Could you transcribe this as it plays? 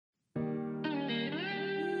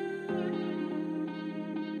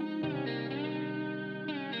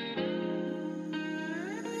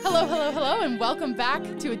Hello, and welcome back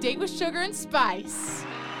to A Date with Sugar and Spice.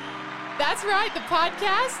 That's right, the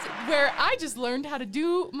podcast where I just learned how to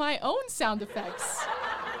do my own sound effects.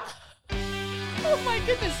 Oh my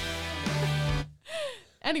goodness.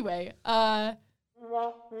 Anyway,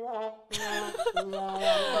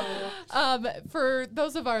 for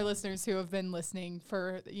those of our listeners who have been listening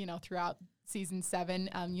for, throughout season 7,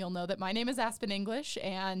 you'll know that my name is Aspen English,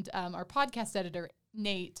 and our podcast editor,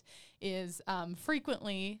 Nate, is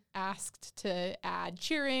frequently asked to add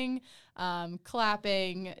cheering,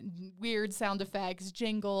 clapping, weird sound effects,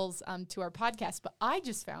 jingles to our podcast. But I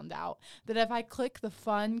just found out that if I click the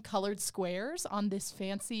fun colored squares on this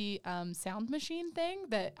fancy sound machine thing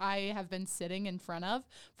that I have been sitting in front of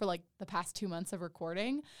for like the past 2 months of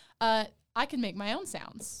recording, I can make my own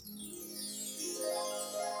sounds.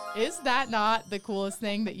 Is that not the coolest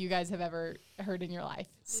thing that you guys have ever heard in your life?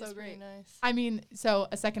 So great. Nice. I mean, so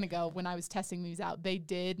a second ago when I was testing these out, they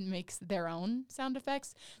did make their own sound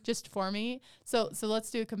effects just for me. So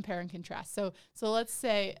let's do a compare and contrast. So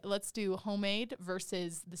let's do homemade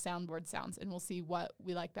versus the soundboard sounds, and we'll see what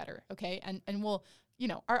we like better, okay? And we'll,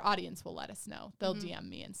 our audience will let us know. They'll DM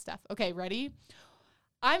me and stuff. Okay, ready?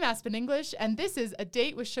 I'm Aspen English, and this is A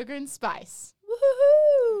Date with Sugar and Spice.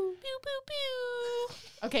 Woohoo! Pew, pew, pew.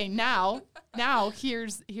 Okay, now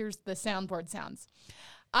here's the soundboard sounds.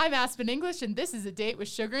 I'm Aspen English, and this is A Date with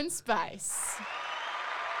Sugar and Spice.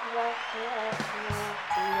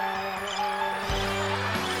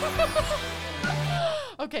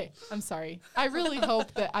 Okay, I'm sorry. I really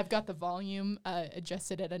hope that I've got the volume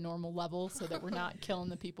adjusted at a normal level so that we're not killing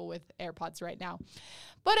the people with AirPods right now.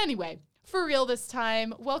 But anyway, for real this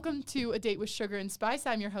time, welcome to A Date with Sugar and Spice.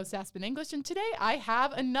 I'm your host, Aspen English, and today I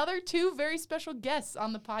have another 2 very special guests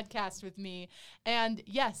on the podcast with me. And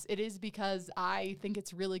yes, it is because I think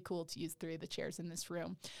it's really cool to use 3 of the chairs in this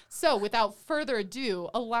room. So without further ado,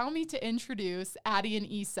 allow me to introduce Addie and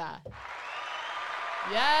Issa.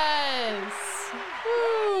 Yes.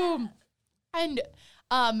 Woo. And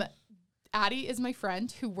Addie is my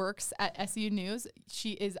friend who works at SU News.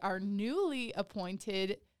 She is our newly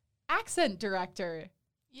appointed accent director.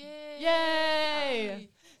 Yay! Yay! Hi.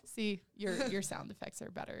 See, your sound effects are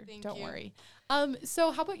better. Thank Don't you. worry.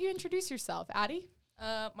 So how about you introduce yourself, Addie?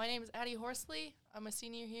 My name is Addie Horsley. I'm a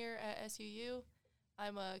senior here at SUU.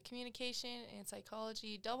 I'm a communication and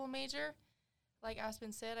psychology double major. Like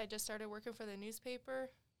Aspen said, I just started working for the newspaper.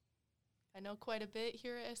 I know quite a bit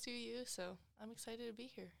here at SUU, so I'm excited to be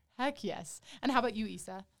here. Heck yes. And how about you,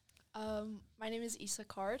 Issa? My name is Issa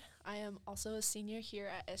Card. I am also a senior here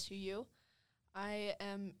at SUU. I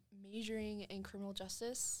am majoring in criminal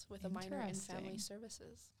justice with a minor in family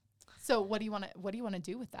services. So what do you want to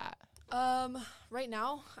do with that? Right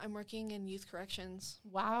now, I'm working in youth corrections.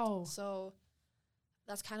 Wow. So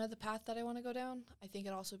that's kind of the path that I want to go down. I think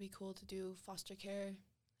it'd also be cool to do foster care and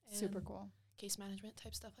Super cool. case management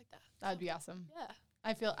type stuff like that. That'd be awesome. Yeah.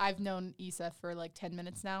 I feel I've known Issa for like 10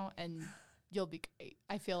 minutes now, and you'll be great.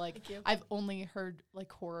 I feel like Thank you. I've only heard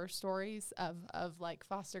like horror stories of like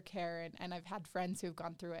foster care, and I've had friends who've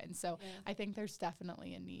gone through it. And so Yeah. I think there's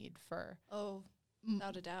definitely a need for, Oh,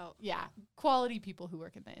 without a doubt. quality people who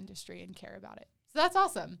work in the industry and care about it. So that's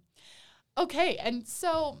awesome. Okay, and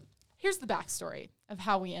so here's the backstory of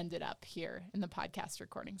how we ended up here in the podcast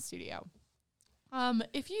recording studio.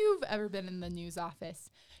 If you've ever been in the news office,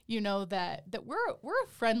 you know that we're a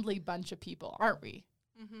friendly bunch of people, aren't we?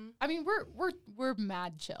 Mm-hmm. I mean, we're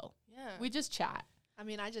mad chill. Yeah. We just chat. I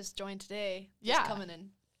mean, I just joined today. Yeah. Just coming and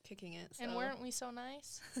kicking it. So. And weren't we so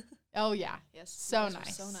nice? Oh yeah. Yes. So you guys were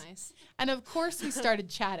nice. So nice. And of course, we started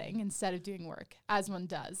chatting instead of doing work, as one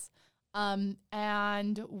does. And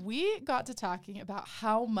we got to talking about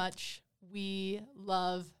how much we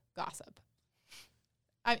love gossip.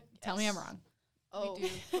 Tell me I'm wrong. Oh, We do.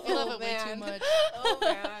 We love it way too man. much. Oh,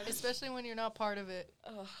 man. Especially when you're not part of it.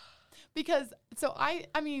 Ugh. Because, so I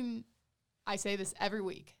mean, I say this every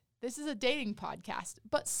week. This is a dating podcast,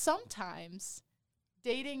 but sometimes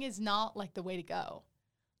dating is not like the way to go.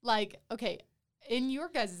 Like, okay, in your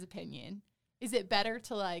guys' opinion, is it better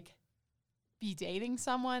to like be dating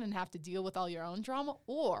someone and have to deal with all your own drama,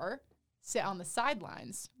 or sit on the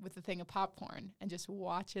sidelines with a thing of popcorn and just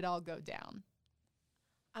watch it all go down?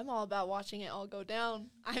 I'm all about watching it all go down.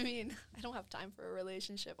 I mean, I don't have time for a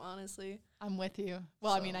relationship, honestly. I'm with you.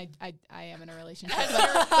 Well, I So- mean, I am in a relationship, As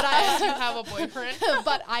but you have a boyfriend.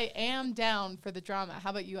 but I am down for the drama.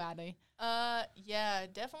 How about you, Addie? Yeah,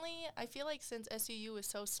 definitely. I feel like since SUU is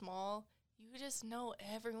so small, you just know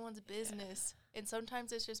everyone's business. And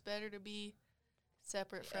sometimes it's just better to be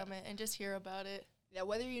separate from it and just hear about it. Yeah,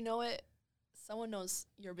 whether you know it, someone knows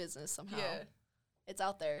your business somehow. Yeah. It's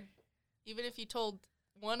out there. Even if you told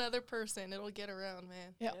one other person, it'll get around,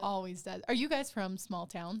 man. It always does. Are you guys from small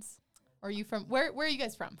towns? Or are you from where are you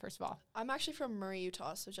guys from, first of all? I'm actually from Murray,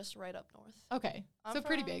 Utah, so just right up north. Okay.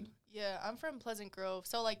 Pretty big. Yeah, I'm from Pleasant Grove.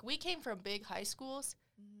 So like we came from big high schools.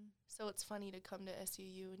 Mm-hmm. So it's funny to come to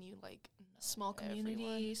SUU and you like small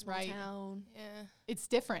community, small town. Yeah. It's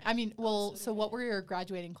different. I mean, so what were your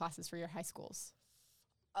graduating classes for your high schools?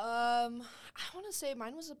 I want to say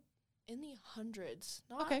mine was in the hundreds.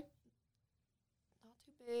 Not too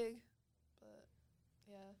big, but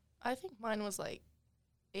yeah. I think mine was like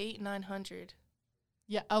 800-900.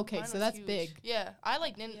 Yeah. Okay. Mine so that's huge. Big. Yeah.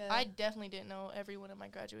 I definitely didn't know everyone in my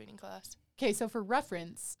graduating class. Okay. So for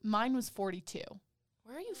reference, mine was 42.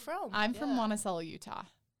 Where are you from? I'm from Monticello, Utah.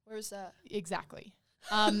 Where's that? Exactly.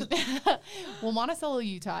 Well, Monticello,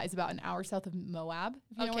 Utah is about an hour south of Moab,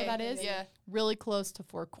 if you know where that is. Yeah. Really close to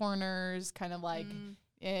Four Corners, kind of like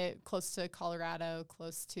close to Colorado,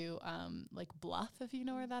 close to like Bluff, if you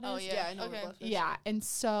know where that is. Oh, yeah. Yeah, I know where Bluff is. Yeah, and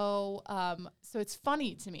so so it's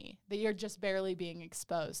funny to me that you're just barely being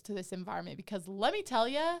exposed to this environment, because let me tell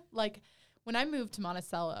you, like when I moved to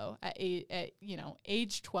Monticello at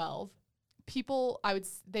age 12, people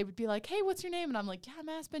they would be like, "Hey, what's your name?" And I'm like, "Yeah, I'm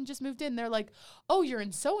Aspen, just moved in." They're like, "Oh, you're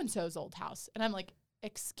in so and so's old house." And I'm like,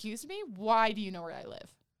 "Excuse me, why do you know where I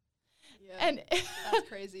live?" Yeah. And that's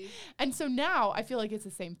crazy. And so now I feel like it's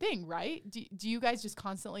the same thing, right? Do you guys just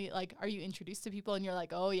constantly, like, are you introduced to people and you're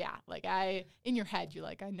like, "Oh yeah, like in your head you're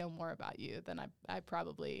like, I know more about you than I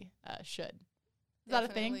probably should." Is that a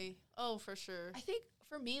thing? Oh, for sure. I think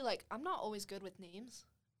for me, like, I'm not always good with names.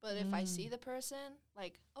 But if I see the person,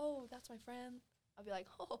 like, "Oh, that's my friend," I'll be like,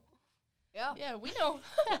 "Oh, yeah." Yeah, we know.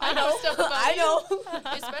 I know stuff about I you. know.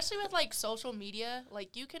 Especially with, like, social media.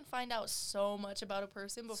 Like, you can find out so much about a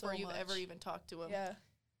person before you've ever even talked to them. Yeah.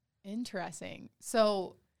 Interesting.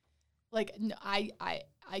 So, like,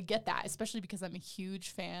 I get that, especially because I'm a huge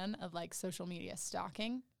fan of, like, social media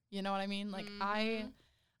stalking. You know what I mean? Like,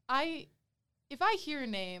 if I hear a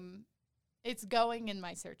name, it's going in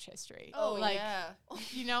my search history. Oh, like, yeah.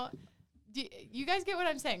 You know, you guys get what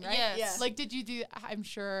I'm saying, right? Yes. Yeah. Like, did you do, I'm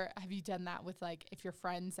sure, have you done that with, like, if your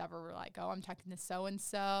friends ever were like, "Oh, I'm talking to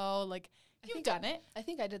so-and-so," like, you've done it? I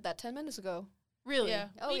think I did that 10 minutes ago. Really? Yeah.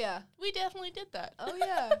 Oh, yeah. We definitely did that. Oh,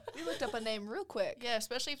 yeah. We looked up a name real quick. Yeah,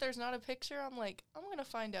 especially if there's not a picture. I'm like, I'm going to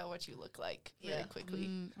find out what you look like really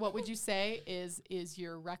quickly. What would you say is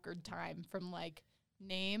your record time from, like,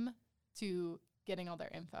 name to getting all their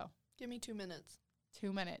info? Give me 2 minutes.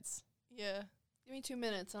 2 minutes. Yeah. Give me 2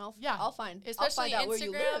 minutes and I'll find Especially out Instagram. where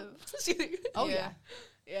you live. Oh yeah.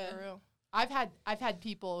 Yeah. For real. I've had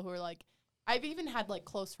people who are like, I've even had like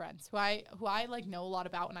close friends who I like know a lot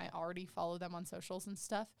about, and I already follow them on socials and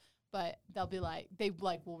stuff, but they'll be like, they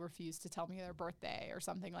like will refuse to tell me their birthday or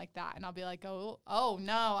something like that, and I'll be like, oh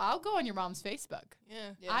no, I'll go on your mom's Facebook.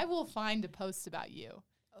 Yeah. I will find a post about you.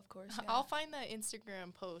 Of course. Yeah. I'll find that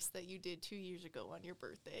Instagram post that you did 2 years ago on your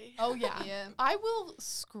birthday. Oh yeah. Yeah. I will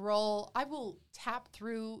tap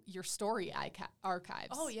through your story archives.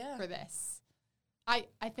 Oh yeah. For this. I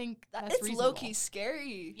think that's it's reasonable. low-key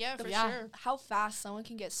scary. Yeah, for Yeah. sure. How fast someone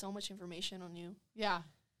can get so much information on you Yeah.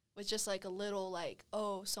 with just like a little like,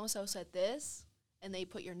 "Oh, so-and-so said this," and they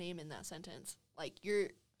put your name in that sentence. Like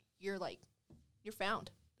you're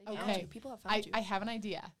found. They found Okay. you. People have found you. I have an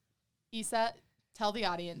idea. Issa, tell the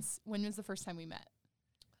audience, when was the first time we met?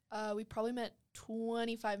 We probably met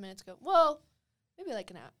 25 minutes ago. Well, maybe like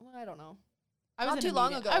an hour. Well, I don't know. Not too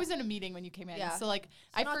long ago. I was in a meeting when you came in. Yeah. So like So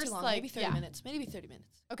I not first too long, like maybe 30 minutes. Maybe 30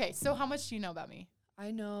 minutes. Okay, so how much do you know about me? I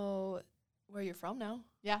know where you're from now.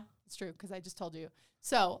 Yeah, it's true because I just told you.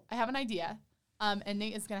 So I have an idea. And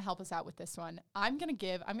Nate is going to help us out with this one. I'm going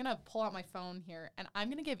to pull out my phone here, and I'm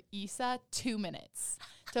going to give Issa 2 minutes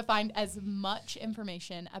to find as much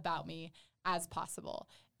information about me as possible.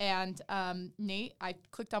 And Nate, I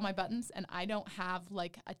clicked on my buttons, and I don't have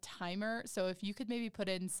like a timer. So if you could maybe put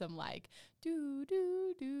in some like do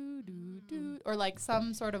do do do do, or like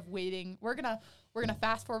some sort of waiting. We're gonna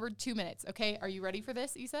fast forward 2 minutes. Okay, are you ready for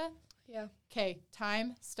this, Issa? Yeah. Okay,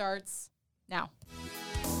 time starts now.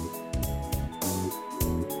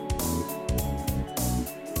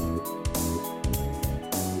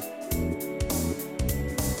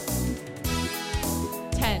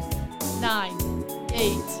 Ten, 9,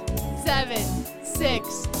 8, 7,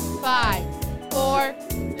 6, 5, 4,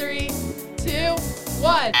 3, 2,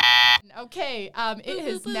 1. Okay, it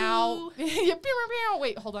has now.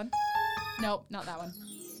 Wait, hold on. Nope, not that one.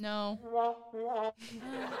 No.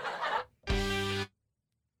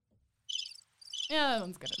 Yeah, that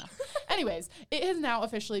one's good enough. Anyways, it has now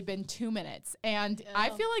officially been 2 minutes, and I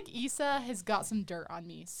feel like Issa has got some dirt on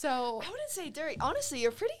me. So I wouldn't say dirty. Honestly,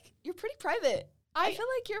 you're pretty private. I feel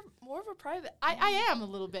like you're more of a private. I am a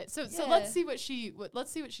little bit. So let's see what she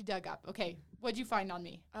dug up. Okay, what'd you find on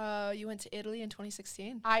me? You went to Italy in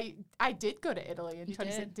 2016. I did go to Italy in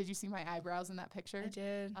 2016. Did you see my eyebrows in that picture? I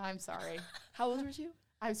did. I'm sorry. How old were you?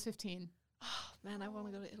 I was 15. Oh man, I want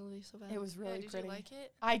to go to Italy so bad. It was really pretty. Did you like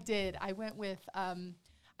it? I did. I went with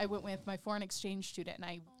my foreign exchange student, and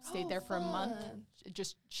I stayed there for a month.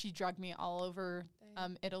 She drugged me all over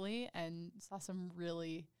Italy and saw some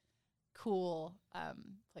really cool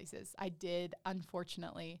places. I did,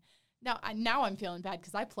 unfortunately. Now I'm feeling bad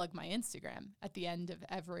because I plug my Instagram at the end of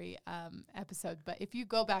every episode. But if you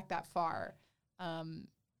go back that far, I'm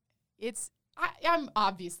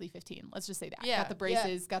obviously 15. Let's just say that. Yeah. Got the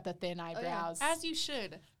braces, got the thin eyebrows. As you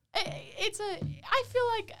should. I feel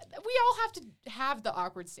like we all have to have the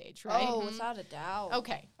awkward stage, right? Oh, without a doubt.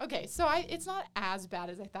 Okay. So it's not as bad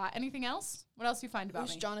as I thought. Anything else? What else do you find about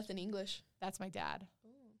Who's me? Jonathan English? That's my dad. Oh,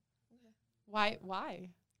 Why? okay.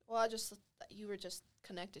 Well, I just thought that you were just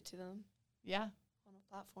connected to them. Yeah. On a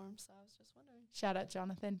platform, so I was just wondering. Shout out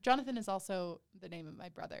Jonathan. Jonathan is also the name of my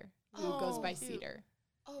brother, who goes by cute. Cedar.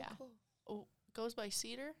 Oh, Yeah. cool. Oh, goes by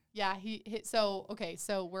Cedar? Yeah.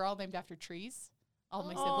 So we're all named after trees. All of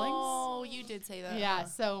my siblings. Oh, you did say that. Yeah.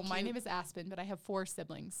 So my Cute. name is Aspen, but I have 4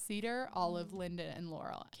 siblings: Cedar, Olive, Linda, and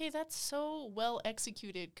Laurel. Okay, that's so well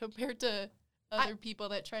executed compared to other people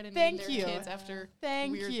that try to name Thank their you. kids after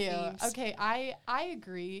Thank weird you. themes. Okay, I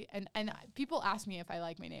agree, and people ask me if I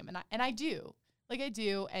like my name, and I do, like I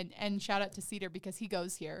do, and shout out to Cedar because he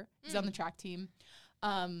goes here. He's on the track team,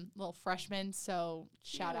 little freshman. So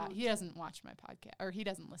shout out. He doesn't watch my podcast or he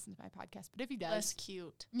doesn't listen to my podcast, but if he does, Less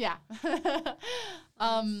cute. yeah.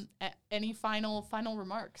 Any final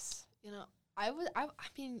remarks? You know, I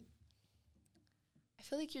mean, I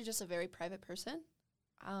feel like you're just a very private person.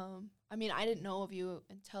 I mean, I didn't know of you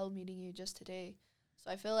until meeting you just today.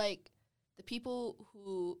 So I feel like the people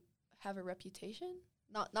who have a reputation,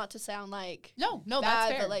 not to sound like No, bad,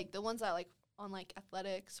 that's fair. but like the ones that like on like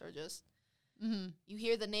athletics or just you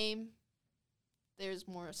hear the name, there's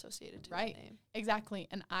more associated to Right. the name. Exactly.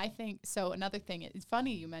 And I think, so another thing, it's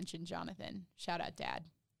funny you mentioned Jonathan. Shout out Dad.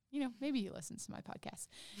 You know, maybe he listens to my podcast.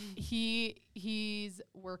 He's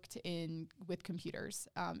worked with computers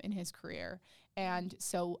in his career. And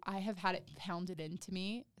so I have had it pounded into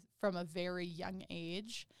me from a very young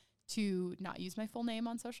age to not use my full name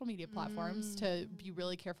on social media platforms, to be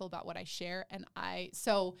really careful about what I share. And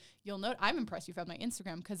so you'll note, I'm impressed you found my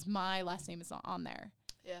Instagram because my last name is not on there.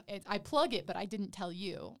 Yeah. I plug it, but I didn't tell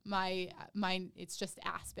you. Mine, it's just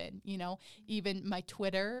Aspen, you know. Even my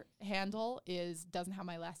Twitter handle doesn't have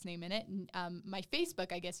my last name in it. And my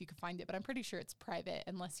Facebook, I guess you could find it, but I'm pretty sure it's private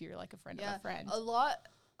unless you're like a friend of a friend.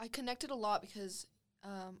 I connected a lot because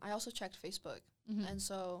I also checked Facebook. And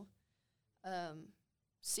so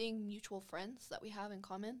seeing mutual friends that we have in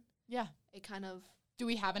common, it kind of... Do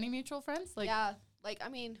we have any mutual friends? Yeah. Like, I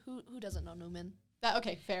mean, who doesn't know Newman?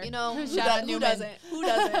 Okay, fair. You know, Shout out who Newman. doesn't? Who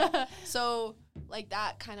doesn't? So, like,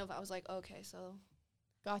 that kind of, I was like, okay, so.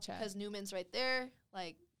 Gotcha. Because Newman's right there.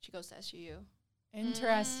 Like, she goes to SUU.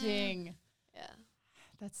 Interesting. Yeah.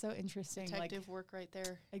 That's so interesting. Detective work right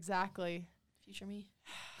there. Exactly. Future me.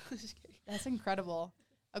 Just kidding. That's incredible.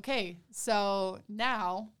 Okay, so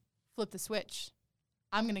now flip the switch.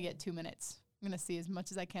 I'm going to get 2 minutes. I'm going to see as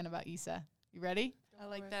much as I can about Issa. You ready? I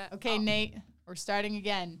like that. Okay, Nate, we're starting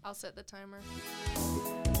again. I'll set the timer.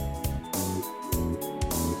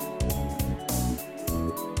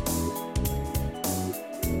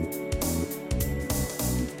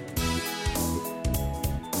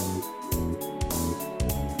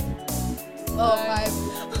 Oh,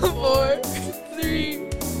 5, 4, 3,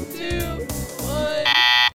 2, 1.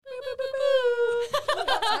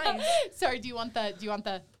 Nice. Sorry, do you want the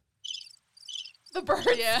bird?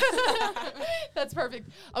 Yeah. That's perfect.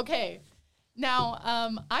 Okay. Now,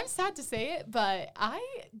 I'm sad to say it, but I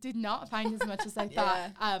did not find as much as I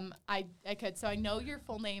thought I could. So I know your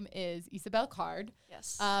full name is Isabel Card.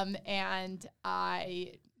 Yes. And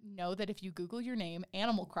I know that if you Google your name,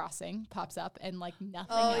 Animal Crossing pops up and like nothing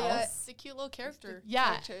Oh, yeah. else. It's a cute little character.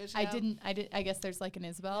 Yeah, Characters, I guess there's like an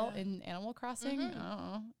Isabel Yeah. in Animal Crossing. I don't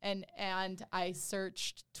know. And I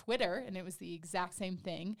searched Twitter and it was the exact same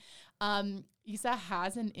thing. Issa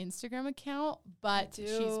has an Instagram account, but she's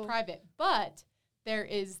do. private. But there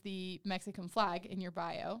is the Mexican flag in your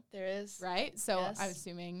bio, There is. right? So Yes. I'm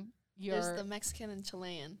assuming There's you're the Mexican and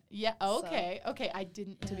Chilean. yeah. Okay, okay. I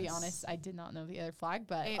didn't, to be Yes. honest, I did not know the other flag,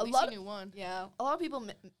 but Hey, A at least lot you knew one. Yeah. A lot of people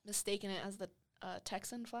mistaken it as the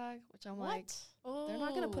Texan flag, which I'm like, Oh, they're not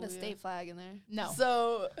going to put a yeah. state flag in there. No.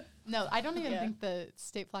 So, no, I don't even Yeah. think the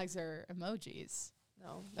state flags are emojis.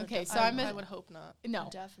 No. Okay, so I would hope not. no.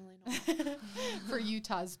 Definitely not. For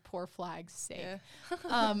Utah's poor flag's sake.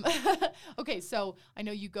 Yeah. Okay, so I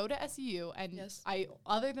know you go to SEU, and Yes.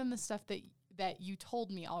 other than the stuff that you told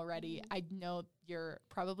me already, I know you're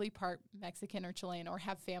probably part Mexican or Chilean or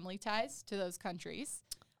have family ties to those countries.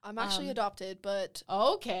 I'm actually Um, adopted, but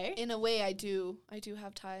Okay. in a way, I do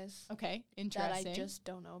have ties Okay, that interesting. I just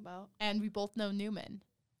don't know about. And we both know Newman.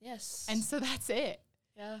 Yes. And so that's it.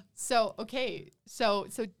 yeah. So, okay. So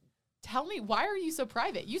tell me, why are you so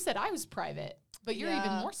private? You said I was private, but you're even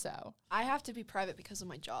Yeah. more so. I have to be private because of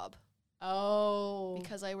my job. Oh.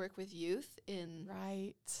 Because I work with youth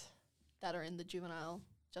Right. that are in the juvenile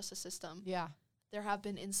justice system. Yeah. There have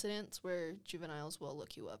been incidents where juveniles will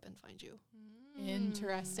look you up and find you.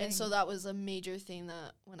 Interesting. And so that was a major thing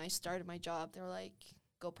that when I started my job, they were like,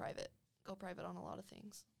 go private on a lot of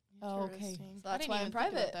things. Oh, okay. Interesting. So I that's didn't why I'm even think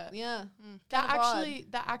about private. that. Yeah. that kinda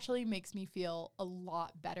broad. actually makes me feel a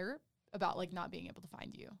lot better about like not being able to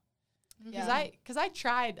find you. Yeah. Because I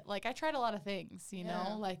tried a lot of things, you Yeah.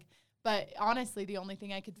 know, like, but honestly, the only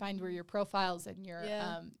thing I could find were your profiles and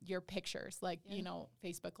your pictures. Like, Yeah. you know,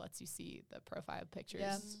 Facebook lets you see the profile pictures.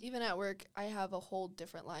 Yeah. Even at work, I have a whole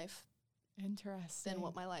different life Interesting. than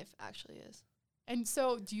what my life actually is. And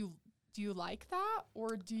so do you like that,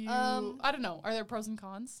 or do you, I don't know, are there pros and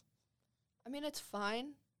cons? I mean, it's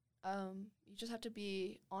fine. You just have to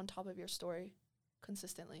be on top of your story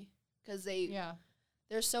consistently because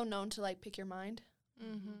they're so known to like pick your mind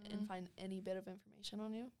Mm-hmm. and find any bit of information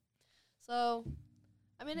on you. So,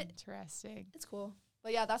 I mean, Interesting. it's cool.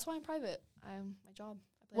 But yeah, that's why I'm private. My job.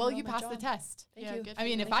 I blame Well, it on you my passed the job. test. Thank Yeah, you. good I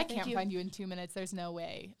mean, if Thank I you, thank can't you. find you in 2 minutes, there's no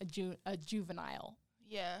way a juvenile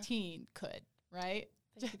Yeah. teen could, right?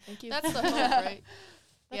 Thank you. Thank you. That's the hope, right?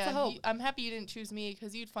 That's the hope. I'm happy you didn't choose me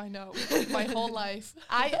because you'd find out my whole life.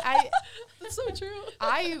 That's so true.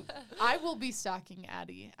 I will be stalking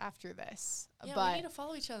Addie after this, Yeah, but we need to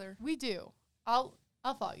follow each other. we do. I'll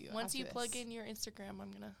follow you Once after you this. plug in your Instagram,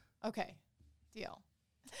 I'm gonna. Okay, deal.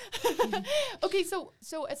 Okay,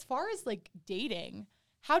 so as far as like dating,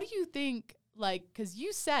 how do you think, like, because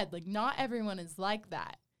you said like not everyone is like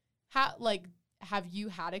that. How, like, have you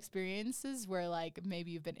had experiences where like maybe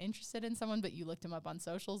you've been interested in someone but you looked them up on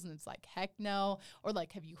socials and it's like heck no, or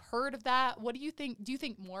like have you heard of that? What do you think? Do you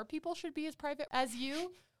think more people should be as private as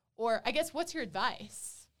you, or I guess what's your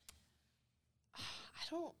advice? I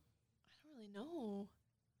don't really know.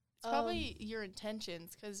 It's probably your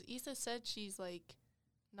intentions because Issa said she's like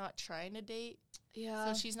not trying to date, Yeah.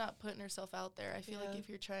 so she's not putting herself out there. I feel like Yeah. if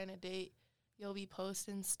you're trying to date, you'll be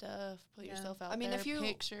posting stuff, put Yeah. yourself out I mean, there, if you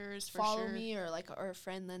pictures for follow sure. me or a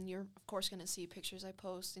friend, then you're of course gonna see pictures I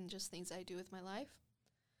post and just things I do with my life.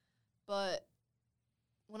 But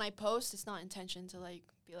when I post, it's not intention to like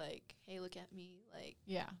be like, hey, look at me, like.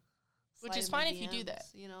 Yeah, Which slide is in my fine if you do that.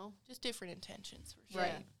 DMs, you know. Just different intentions for sure.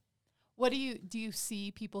 right. What do you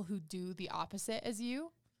see people who do the opposite as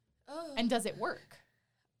you, Oh. and does it work,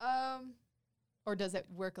 um. or does it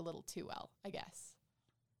work a little too well? I guess.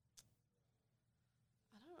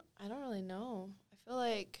 I don't really know. I feel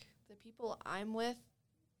like the people I'm with,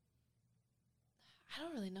 I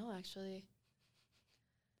don't really know actually.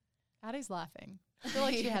 Addie's laughing. I feel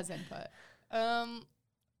like she has input.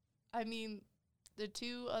 I mean, the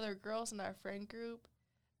two other girls in our friend group,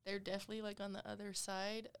 they're definitely like on the other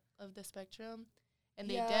side of the spectrum, and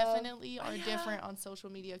they Yeah. definitely are Yeah. different on social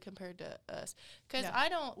media compared to us. Because Yeah. I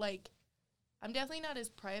don't like, I'm definitely not as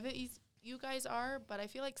private as you guys are, but I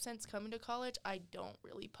feel like since coming to college, I don't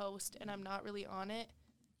really post, and I'm not really on it.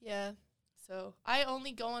 Yeah. So I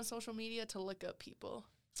only go on social media to look up people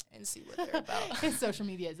and see what they're about. Social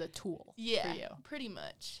media is a tool Yeah, for you. pretty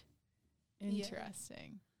much.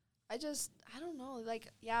 Interesting. I don't know. Like,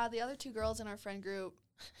 yeah, the other two girls in our friend group,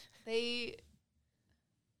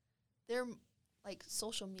 they're like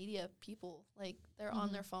social media people. Like, they're on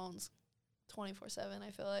Mhm. their phones 24/7.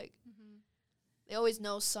 I feel like Mm-hmm. they always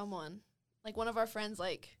know someone. Like, one of our friends,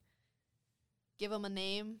 like, give them a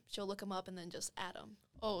name, she'll look them up and then just add them.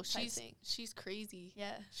 Oh, type she's thing. she's crazy.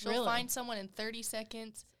 Yeah. She'll Really? find someone in 30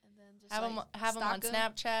 seconds, And then just have them like, on stalk 'em.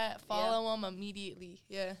 Snapchat, follow them immediately.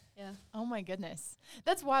 Yeah. Yeah. Oh my goodness.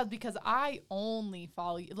 That's wild because I only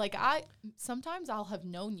follow you. Like, sometimes I'll have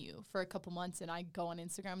known you for a couple months and I go on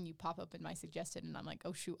Instagram and you pop up in my suggested and I'm like,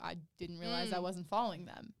 oh shoot, I didn't realize I Mm. wasn't following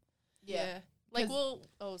them. Yeah. Like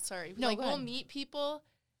 'Cause- sorry. No, Like go we'll ahead. meet people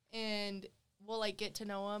and we'll like get to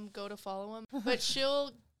know them, go to follow them, but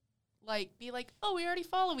she'll like be like, "Oh, we already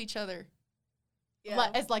follow each other."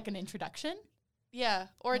 As like an introduction. Yeah,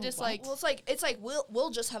 or Oh, just wow. like Well, it's like we'll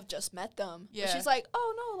just have just met them. But Yeah. she's like,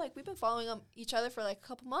 oh no, like we've been following each other for like a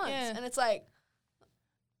couple months, Yeah. and it's like,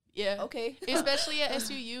 Yeah. Okay. Especially at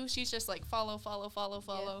SUU, she's just like follow.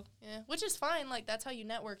 Yeah. Which is fine. Like, that's how you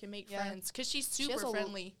network and make friends. Because she's super has a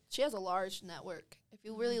friendly. She has a large network. If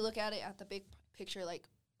you really look at it at the big picture, like,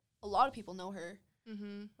 a lot of people know her,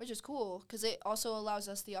 which is cool because it also allows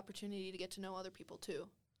us the opportunity to get to know other people, too.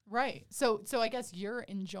 Right. So I guess you're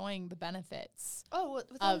enjoying the benefits Oh,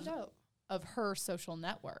 without a doubt. of her social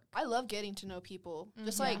network. I love getting to know people.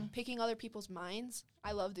 Just, like, picking other people's minds,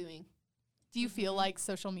 I love doing. Do you feel like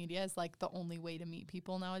social media is like the only way to meet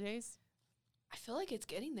people nowadays? I feel like it's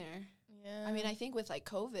getting there. Yeah. I mean, I think with, like,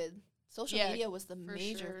 COVID, social media was the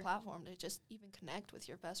major platform to just even connect with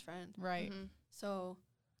your best friend. Right. So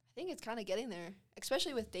I think it's kind of getting there,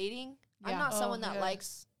 especially with dating. Yeah. I'm not someone that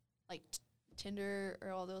likes, like, Tinder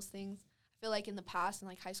or all those things. I feel like in the past, in,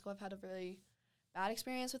 like, high school, I've had a really bad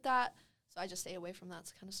experience with that. So I just stay away from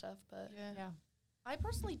that kind of stuff. But Yeah. I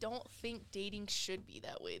personally don't think dating should be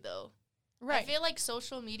that way, though. Right. I feel like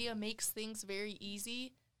social media makes things very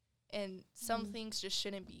easy, and some things just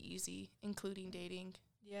shouldn't be easy, including dating.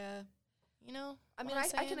 yeah, You know? I mean, what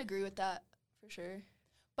I'm I can saying? agree with that for sure.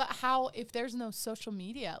 But how, if there's no social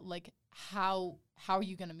media, like how are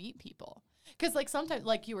you going to meet people? Because like sometimes,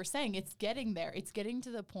 like you were saying, it's getting there. It's getting to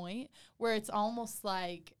the point where it's almost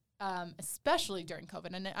like, especially during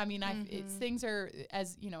COVID. And I mean, it's things are,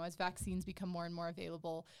 as you know, as vaccines become more and more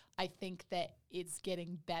available, I think that it's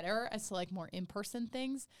getting better as to like more in-person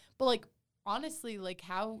things. But like, honestly, like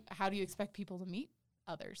how do you expect people to meet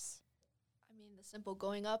others? I mean, the simple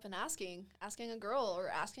going up and asking a girl or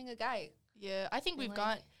asking a guy. Yeah, I think we've Like-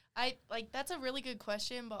 gone. That's a really good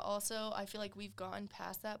question, but also I feel like we've gotten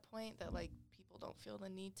past that point that like people don't feel the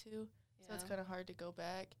need to, so it's Yeah. kind of hard to go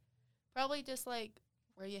back. Probably just like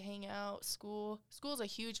where you hang out, school. School's a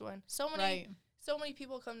huge one. So many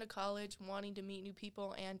people come to college wanting to meet new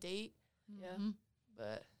people and date. Yeah. Mhm.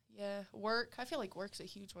 But yeah, work. I feel like work's a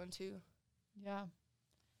huge one too. Yeah.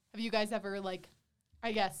 Have you guys ever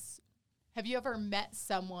have you ever met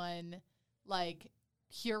someone like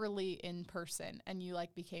purely in person and you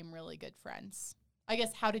like became really good friends? I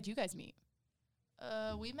guess, how did you guys meet?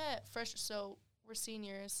 We met so we're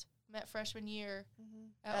seniors. Met freshman year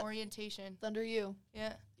at At orientation. Thunder U.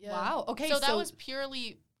 Yeah. Yeah. Wow. Okay. So that was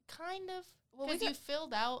purely kind of Well, because you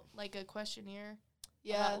filled out like a questionnaire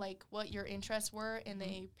about like what your interests were, and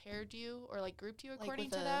they paired you or like grouped you according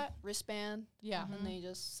with to a that. wristband. Yeah. And they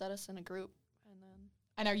just set us in a group, and then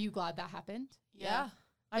And are you glad that happened? Yeah.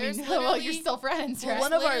 I There's mean, well, you're literally- still friends, Well, right?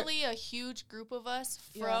 one of our- literally a huge group of us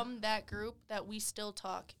from that group that we still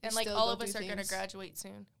talk, and like still all go of us through are gonna things. graduate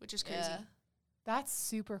soon, which is crazy. Yeah. That's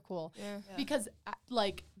super cool. Yeah. Yeah. Because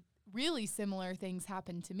like really similar things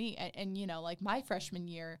happened to me. And you know, like my freshman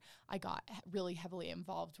year, I got really heavily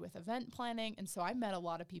involved with event planning. And so I met a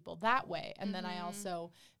lot of people that way. And then I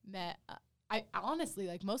also met, I honestly,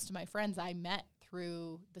 like most of my friends I met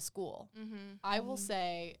through the school. I will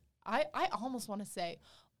say, I almost want to say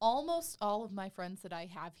almost all of my friends that I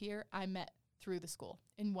have here, I met through the school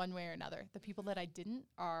in one way or another. The people that I didn't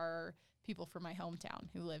are people from my hometown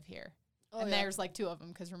who live here. Oh, And yeah. there's like 2 of them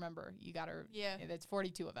because remember, you got to, Yeah. it's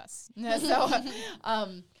 42 of us. So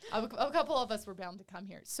a couple of us were bound to come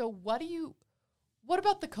here. So what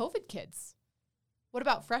about the COVID kids? What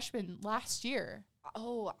about freshmen last year?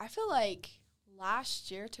 Oh, I feel like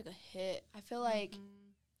last year took a hit. I feel like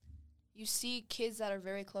you see kids that are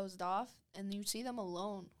very closed off, and you see them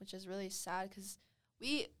alone, which is really sad because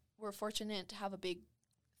we were fortunate to have a big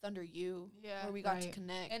Thunder U Yeah. where we got to Right.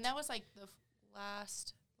 connect. And that was like the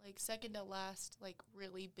last, like second to last, like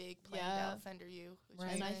really big planned Yeah. out Thunder U. Which Right.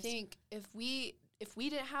 was and I nice. think if we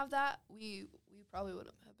didn't have that, we probably would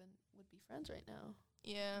be friends right now.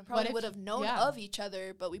 yeah. Probably if- would have known yeah. of each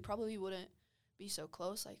other, but we probably wouldn't be so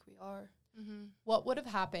close like we are. What would have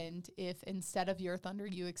happened if instead of your Thunder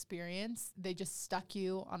U experience, they just stuck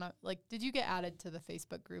you on a, like, did you get added to the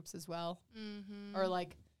Facebook groups as well? Or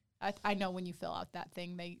like, I know when you fill out that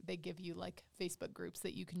thing, they give you like Facebook groups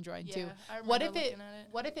that you can join too. Yeah, I remember What if looking at it.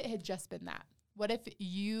 What if it had just been that? What if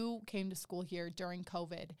you came to school here during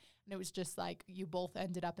COVID and it was just like you both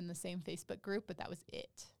ended up in the same Facebook group, but that was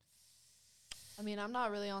it? I mean, I'm not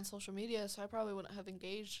really on social media, so I probably wouldn't have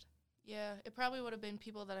engaged. Yeah, it probably would have been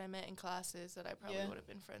people that I met in classes that I probably Yeah. would have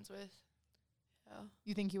been friends with. Yeah,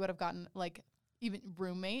 You think you would have gotten like even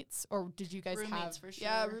roommates, or did you guys Roommates have? for sure.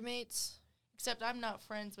 yeah, roommates. Except I'm not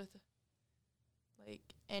friends with like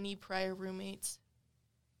any prior roommates,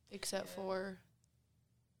 except Yeah. for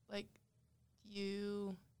like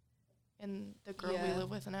you and the girl we Yeah. live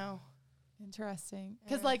with now. Interesting.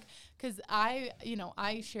 Because Yeah.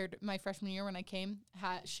 I shared my freshman year when I came,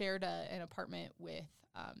 shared an apartment with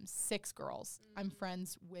 6 girls. I'm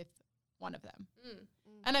friends with one of them. Mm.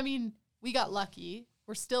 And I mean, we got lucky.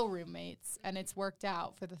 We're still roommates, and it's worked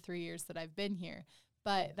out for the 3 years that I've been here.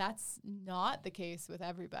 But that's not the case with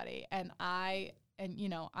everybody. And you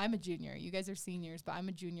know, I'm a junior. You guys are seniors, but I'm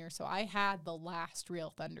a junior. So I had the last real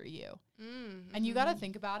Thunder U. And you got to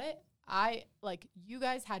think about it. You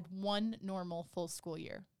guys had one normal full school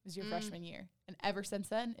year. It was your freshman year. And ever since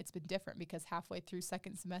then, it's been different because halfway through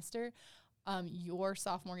second semester, your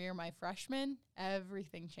sophomore year, my freshman,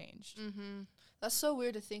 everything changed. Mm-hmm. That's so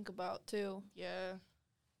weird to think about, too. Yeah.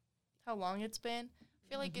 How long it's been. I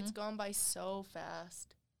feel like it's gone by so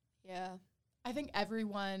fast. Yeah. I think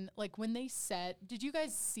everyone, like, when they said, did you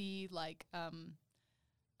guys see, like,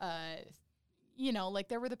 you know, like,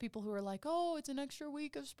 there were the people who were like, oh, it's an extra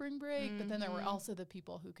week of spring break. But then there were also the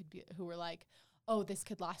people who were like, oh, this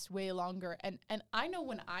could last way longer. And I know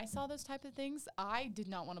when I saw those type of things, I did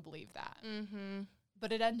not want to believe that. Mm-hmm.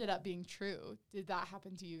 But it ended up being true. Did that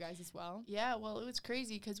happen to you guys as well? Yeah, well, it was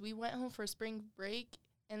crazy because we went home for spring break,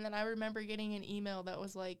 and then I remember getting an email that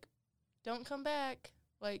was like, don't come back.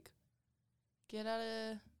 Like, get out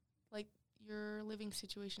of, like, your living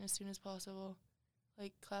situation as soon as possible.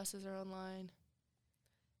 Like, classes are online.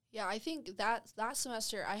 Yeah, I think that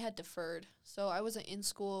semester I had deferred. So I wasn't in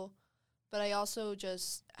school, but I also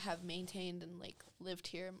just have maintained and, like, lived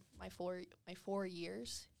here my 4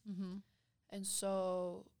 years. Mm-hmm. And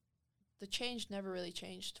so the change never really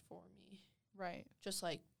changed for me. Right. Just,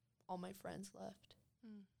 like, all my friends left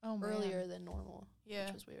Oh, man. earlier than normal, Yeah.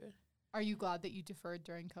 which was weird. Are you glad that you deferred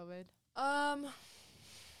during COVID? No.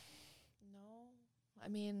 I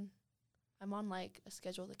mean, I'm on, like, a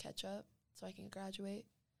schedule to catch up so I can graduate.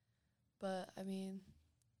 But, I mean,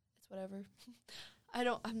 it's whatever.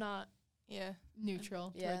 I'm not. Yeah.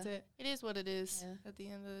 Neutral Yeah. towards it. It is what it is Yeah. at the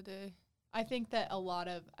end of the day. I think that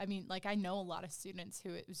I know a lot of students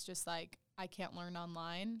who it was just like, I can't learn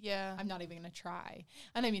online. Yeah. I'm not even going to try.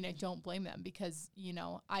 And I mean, I don't blame them because, you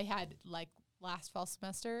know, I had like last fall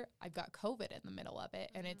semester, I got COVID in the middle of it.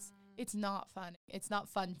 And it's not fun. It's not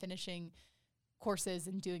fun finishing courses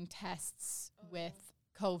and doing tests with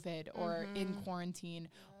COVID or in quarantine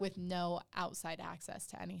with no outside access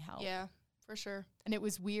to any help. Yeah, for sure. And it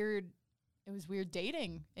was weird. It was weird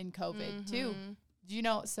dating in COVID too. Do you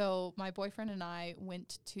know, so my boyfriend and I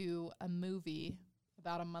went to a movie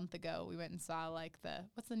about a month ago. We went and saw like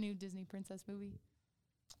what's the new Disney princess movie?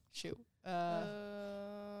 Shoot. That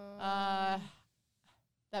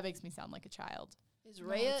makes me sound like a child. Is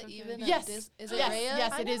Raya it's okay. even Yes. Is it Yes, Raya?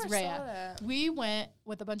 yes. I It is never Raya. saw that. We went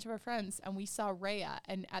with a bunch of our friends and we saw Raya.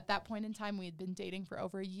 And at that point in time, we had been dating for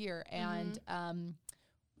over a year. And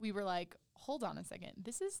we were like, hold on a second.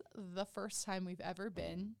 This is the first time we've ever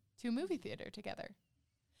been to a movie theater together.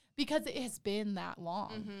 Because it has been that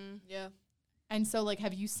long. Yeah. And so, like,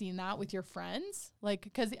 have you seen that with your friends? Like,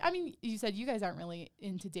 because, I mean, you said you guys aren't really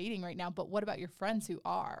into dating right now, but what about your friends who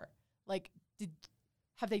are? Like,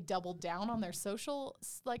 have they doubled down on their social,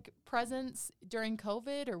 like, presence during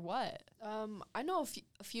COVID or what? I know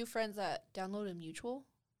a few friends that downloaded Mutual.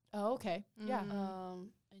 Oh, okay. Yeah.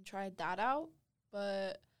 And tried that out,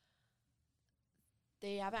 but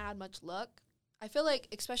they haven't had much luck. I feel like,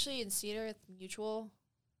 especially in Cedar with Mutual,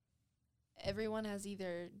 everyone has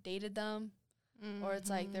either dated them or it's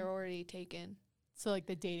like they're already taken. So, like,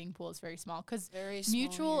 the dating pool is very small. Because Very small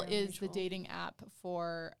Mutual here, is the dating app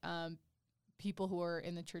for people who are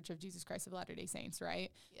in the Church of Jesus Christ of Latter-day Saints, right?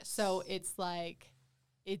 Yes. So it's like,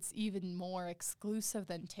 it's even more exclusive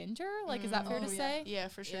than Tinder. Like, is that fair to say? Yeah,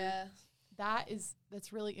 for sure. Yeah.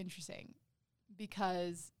 That's really interesting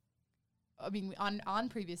because, I mean, on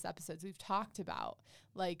previous episodes, we've talked about,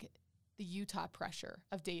 like, the Utah pressure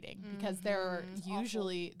of dating because there are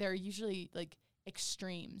usually like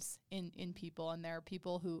extremes in people, and there are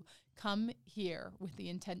people who come here with the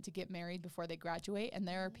intent to get married before they graduate, and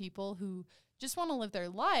there are people who just want to live their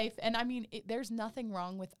life. And I mean, there's nothing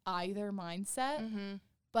wrong with either mindset,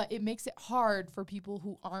 but it makes it hard for people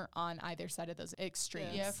who aren't on either side of those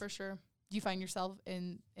extremes. Yeah, for sure. Do you find yourself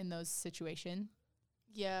in those situations?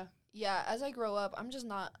 Yeah. Yeah, as I grow up, I'm just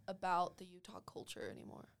not about the Utah culture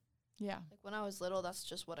anymore. Yeah. Like, when I was little, that's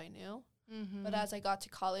just what I knew. Mm-hmm. But as I got to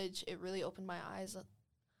college, it really opened my eyes up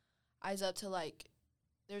to, like,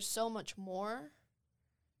 there's so much more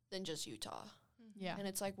than just Utah. Yeah. And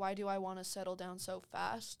it's like, why do I want to settle down so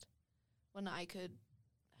fast when I could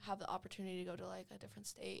have the opportunity to go to, like, a different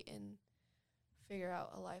state and figure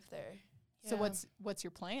out a life there? So what's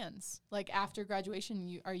your plans? Like, after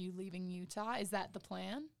graduation, are you leaving Utah? Is that the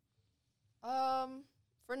plan?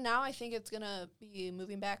 For now, I think it's going to be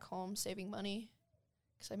moving back home, saving money.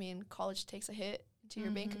 Because, I mean, college takes a hit to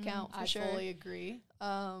your bank account, for sure. I fully agree.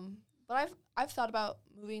 But But I've thought about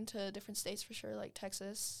moving to different states for sure, like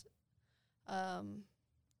Texas,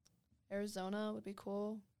 Arizona would be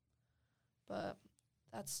cool. But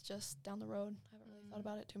that's just down the road. I haven't really thought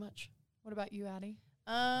about it too much. What about you, Addie?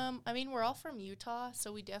 I mean, we're all from Utah,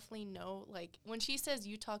 so we definitely know, like, when she says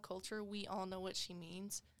Utah culture, we all know what she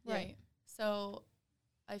means. Right. So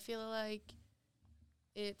I feel like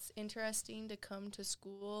it's interesting to come to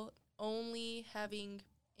school only having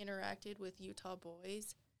interacted with Utah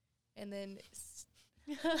boys and then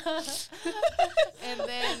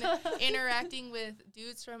interacting with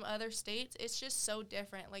dudes from other states. It's just so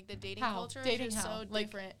different. Like, the dating culture is just so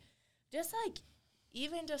different. Just like,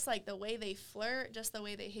 even just like the way they flirt, just the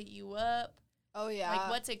way they hit you up. Oh yeah. Like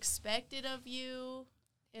what's expected of you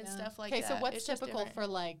and stuff like that. Okay, so what's it's just typical different. for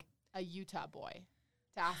like a Utah boy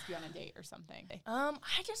to ask you on a date or something? I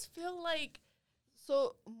just feel like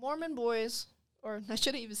So Mormon boys, or I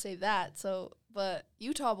shouldn't even say that, but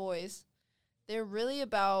Utah boys, they're really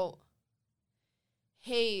about,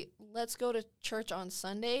 hey, let's go to church on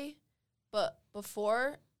Sunday, but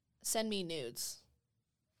before, send me nudes.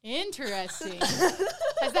 Interesting.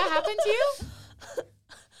 Has that happened to you?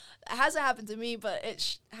 It hasn't happened to me, but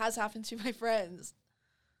it has happened to my friends.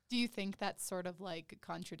 Do you think that's sort of like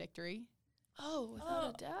contradictory? Oh,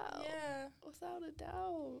 without a doubt. yeah. Without a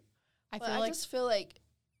doubt. I But feel I like just feel like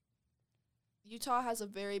Utah has a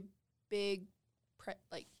very big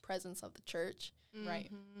presence of the church.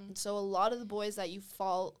 Right. Mhm. And so a lot of the boys that you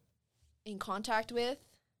fall in contact with,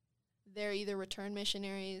 they're either return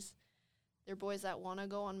missionaries, they're boys that want to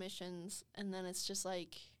go on missions, and then it's just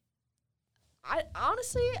like, I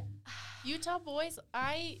honestly, Utah boys,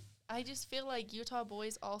 I just feel like Utah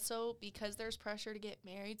boys also, because there's pressure to get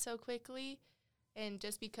married so quickly, and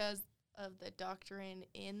just because of the doctrine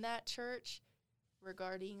in that church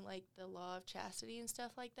regarding like the law of chastity and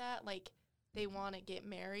stuff like that, like they want to get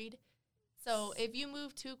married. So if you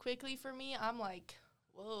move too quickly for me, I'm like,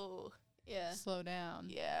 whoa, yeah. slow down.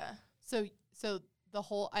 yeah. So the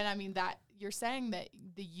whole, and I mean that you're saying that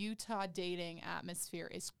the Utah dating atmosphere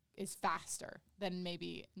is faster than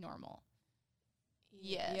maybe normal.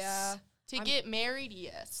 Yes. Yeah. To get married,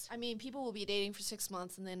 yes. I mean, people will be dating for 6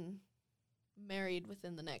 months and then married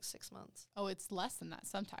within the next 6 months. Oh, it's less than that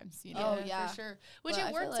sometimes, you know. Oh, yeah. For sure. Which But I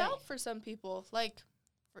it feel works like- out for some people. Like,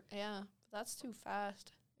 Yeah, that's too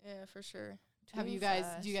fast. yeah, for sure. Have Too you guys,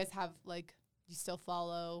 fast. do you guys have like, do you still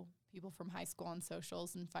follow people from high school on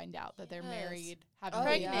socials and find out that they're Yes. married, Oh, having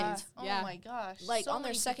Pregnant. yeah. babies? Oh Yeah. my gosh. Like so on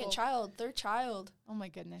their many second people. child, third child. Oh my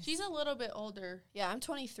goodness. She's a little bit older. Yeah, I'm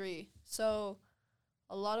 23. So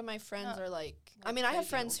a lot of my friends Oh, are like, I like mean, I have crazy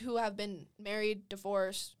friends who have been married,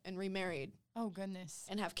 divorced, and remarried Oh goodness.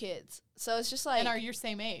 and have kids. So it's just like, And are your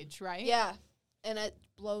same age, right? yeah. And it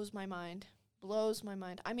blows my mind. Blows my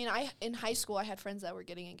mind. I mean, in high school, I had friends that were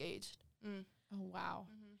getting engaged. Mm. Oh wow.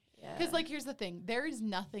 Yeah. Because like here's the thing, there is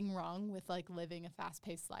nothing wrong with like living a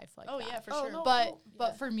fast-paced life like Oh, that. yeah, for Oh, sure. no. But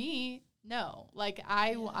yeah. for me, no. Like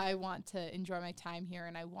I Yeah. I want to enjoy my time here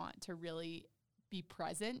and I want to really be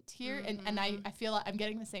present here and I feel like I'm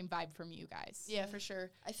getting the same vibe from you guys. Yeah, for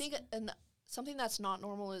sure. I think something that's not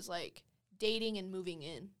normal is like dating and moving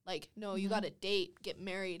in. Like, no, you Mhm. got to date, get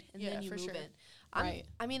married, and Yeah, then you for move sure. in. Right.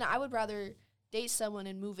 I mean, I would rather date someone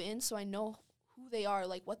and move in so I know who they are,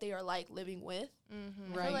 like what they are like living with.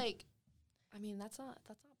 Mm-hmm. I Right. feel like, I mean, that's not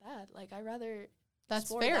bad. Like, I rather That's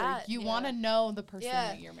explore fair. that. You yeah. want to know the person Yeah.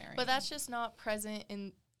 that you're marrying. But that's just not present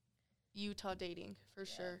in Utah dating, for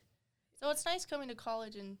sure. So it's nice coming to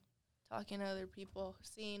college and talking to other people,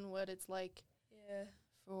 seeing what it's like Yeah.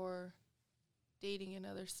 for dating in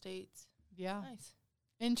other states. yeah. Nice.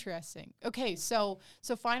 Interesting. Okay, so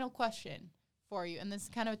final question for you, and this is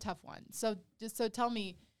kind of a tough one. So tell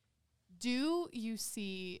me, do you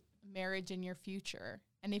see marriage in your future?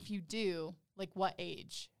 And if you do, like what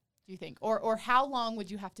age do you think? Or how long would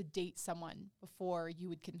you have to date someone before you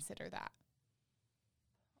would consider that?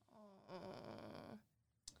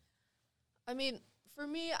 I mean, for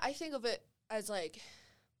me, I think of it as like,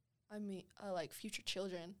 like future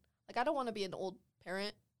children. Like, I don't want to be an old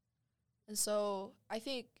parent. And so I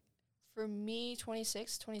think for me,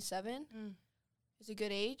 26, 27 Mm. is a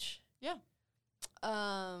good age. Yeah.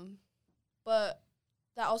 But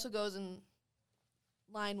that also goes in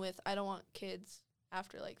line with I don't want kids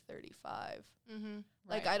after like 35. Mm-hmm.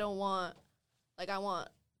 Like, I don't want, like, I want,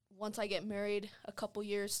 once I get married, a couple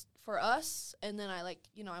years for us, and then I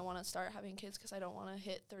want to start having kids because I don't want to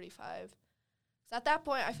hit 35. So at that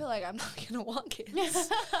point, I feel like I'm not going to want kids.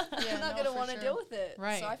 Yeah, I'm not no, going to for want to sure. deal with it.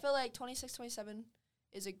 Right. So I feel like 26, 27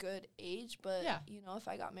 is a good age, but, Yeah. if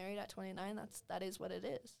I got married at 29, that is what it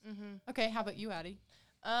is. Mm-hmm. Okay, how about you, Addie?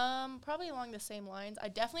 Probably along the same lines. I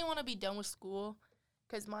definitely want to be done with school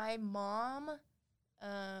because my mom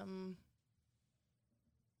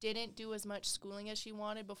didn't do as much schooling as she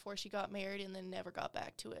wanted before she got married and then never got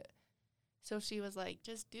back to it. So she was like,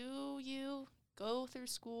 just go through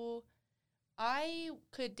school. I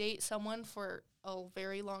could date someone for a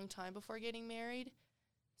very long time before getting married.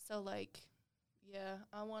 So, like, yeah,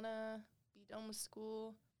 I want to be done with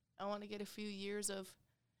school. I want to get a few years of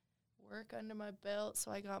work under my belt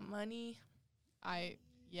so I got money.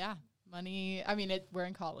 Money. I mean, we're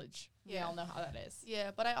in college. We Yeah. all know how that is.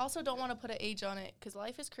 Yeah, but I also don't want to put an age on it because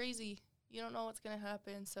life is crazy. You don't know what's going to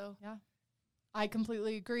happen, so. Yeah. I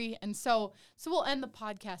completely agree. And so we'll end the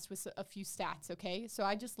podcast with a few stats, okay? So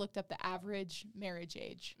I just looked up the average marriage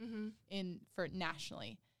age for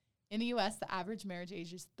nationally. In the US, the average marriage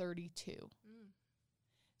age is 32.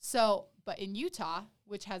 So, but in Utah,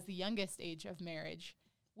 which has the youngest age of marriage,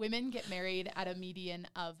 women get married at a median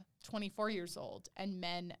of 24 years old and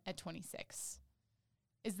men at 26.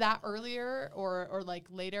 Is that earlier or like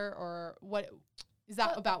later, or what? Is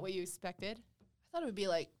that about what you expected? I thought it would be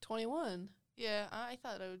like 21. Yeah, I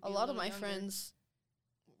thought it would be A lot of my younger. friends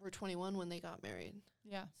were 21 when they got married.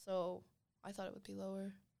 Yeah. So I thought it would be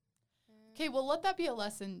lower. Okay, well, let that be a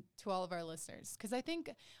lesson to all of our listeners, because I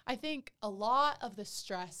think a lot of the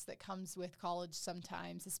stress that comes with college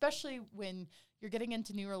sometimes, especially when you're getting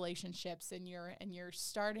into new relationships and you're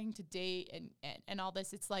starting to date and all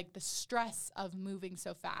this, it's like the stress of moving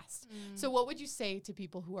so fast. So what would you say to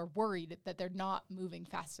people who are worried that they're not moving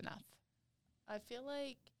fast enough? I feel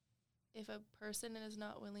like if a person is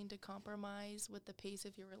not willing to compromise with the pace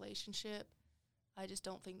of your relationship, I just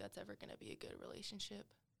don't think that's ever going to be a good relationship.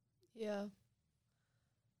 Yeah.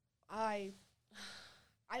 I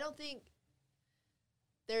don't think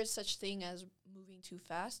there's such thing as moving too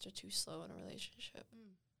fast or too slow in a relationship.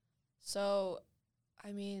 So,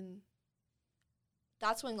 I mean,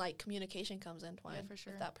 that's when, like, communication comes in, Twine, for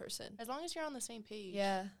sure. with that person. As long as you're on the same page.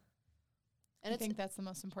 Yeah. And I think that's the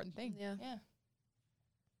most important thing. Yeah. Yeah.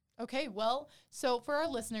 Okay, well, so for our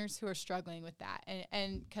listeners who are struggling with that,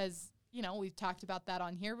 and because, you know, we've talked about that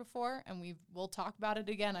on here before, and we'll talk about it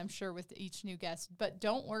again, I'm sure, with each new guest, but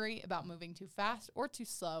don't worry about moving too fast or too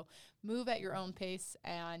slow. Move at your own pace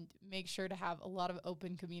and make sure to have a lot of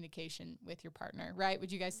open communication with your partner, right?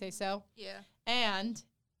 Would you guys say so? Yeah. And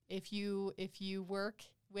if you work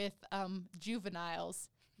with juveniles,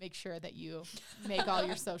 make sure that you make all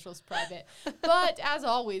your socials private. But as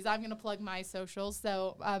always, I'm going to plug my socials.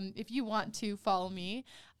 So if you want to follow me,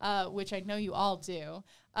 which I know you all do,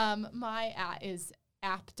 my @ is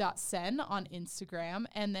app.sen on Instagram.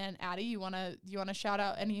 And then Addie, you want to shout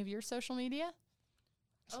out any of your social media?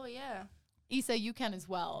 Oh, yeah. Isa, you can as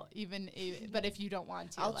well, but if you don't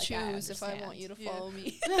want to, I'll like, choose if I want you to Yeah. follow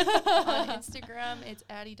me. On Instagram, it's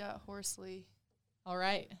addie.horsley. All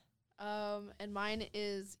right. And mine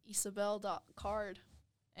is isabel.card.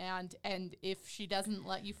 And if she doesn't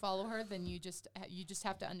let you follow her, then you just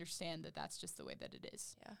have to understand that that's just the way that it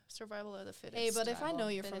is. Yeah. Survival of the fittest. Hey, but if I know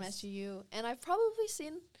you're from Fittest. SUU, and I've probably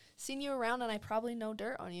seen you around, and I probably know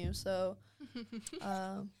dirt on you, so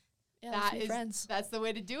yeah, let's be friends. That's the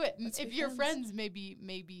way to do it. Let's If be you're friends. friends,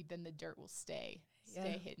 maybe then the dirt will stay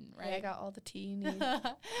hidden, right? Yeah, I got all the tea you need.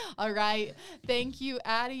 All right. Thank you,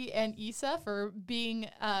 Addie and Isa, for being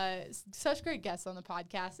such great guests on the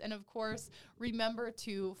podcast. And of course, remember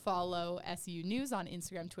to follow SU News on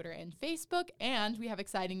Instagram, Twitter, and Facebook. And we have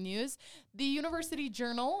exciting news. The University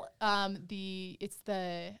Journal,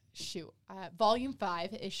 Volume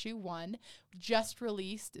 5, Issue 1, just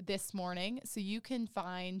released this morning. So you can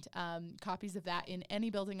find copies of that in any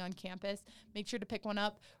building on campus. Make sure to pick one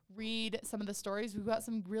up. Read some of the stories. We've got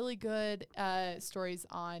some really good stories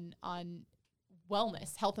on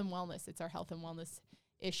wellness, health and wellness. It's our health and wellness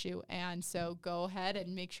issue. And so go ahead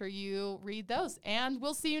and make sure you read those. And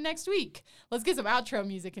we'll see you next week. Let's get some outro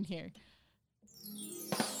music in here. See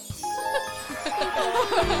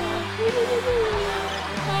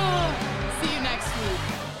you next week.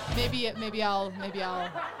 Maybe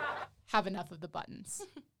I'll have enough of the buttons.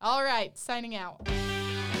 All right, signing out.